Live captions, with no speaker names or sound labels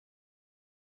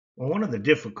Well, one of the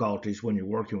difficulties when you're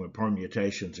working with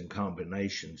permutations and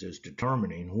combinations is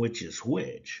determining which is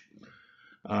which.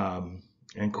 And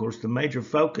of course, the major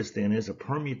focus then is a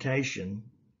permutation.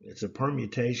 It's a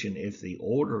permutation if the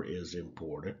order is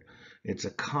important. It's a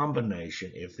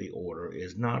combination if the order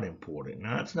is not important.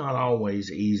 Now, it's not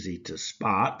always easy to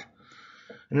spot.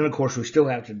 And then, of course, we still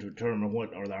have to determine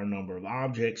what are our number of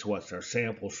objects, what's our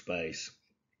sample space.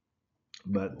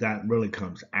 But that really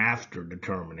comes after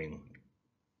determining,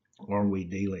 are we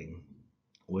dealing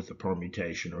with a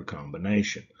permutation or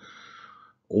combination.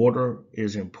 Order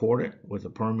is important with a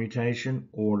permutation.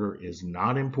 Order is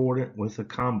not important with a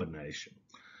combination.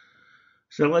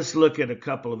 So let's look at a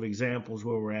couple of examples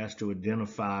where we're asked to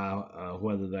identify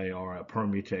whether they are a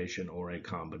permutation or a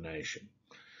combination.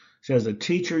 It says a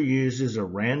teacher uses a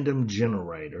random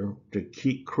generator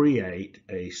to create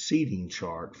a seating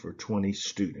chart for 20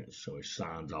 students. So he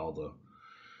assigns all the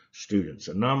students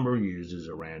a number, uses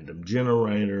a random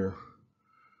generator,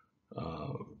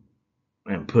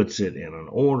 and puts it in an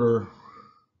order,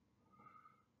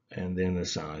 and then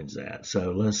assigns that.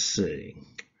 So let's see.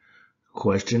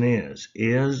 Question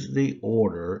is the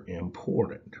order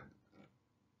important?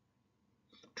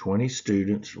 20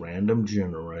 students, random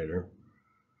generator.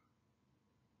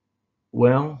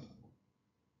 Well,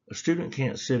 a student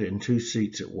can't sit in 2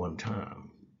 seats at one time.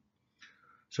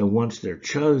 So once they're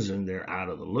chosen, they're out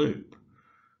of the loop.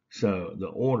 So the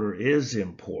order is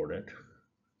important.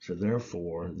 So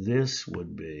therefore, this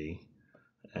would be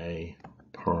a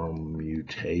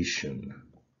permutation.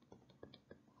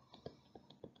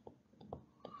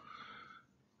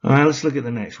 All right, let's look at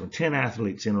the next one. 10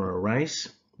 athletes enter a race.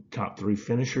 Top 3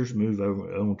 finishers move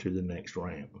on to the next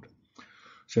round.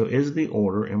 So is the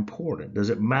order important? Does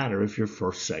it matter if you're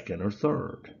first, second, or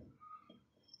third?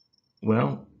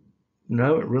 Well,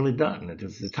 no, it really doesn't.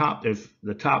 If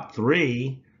the top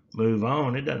 3 move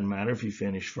on, it doesn't matter if you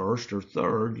finish first or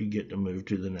third, you get to move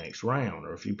to the next round.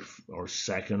 Or if you are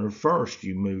second or first,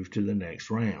 you move to the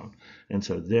next round. And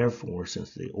so therefore,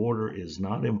 since the order is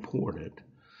not important,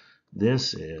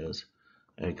 this is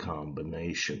a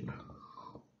combination.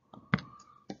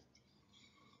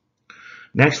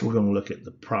 Next, we're going to look at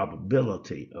the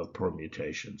probability of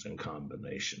permutations and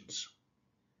combinations.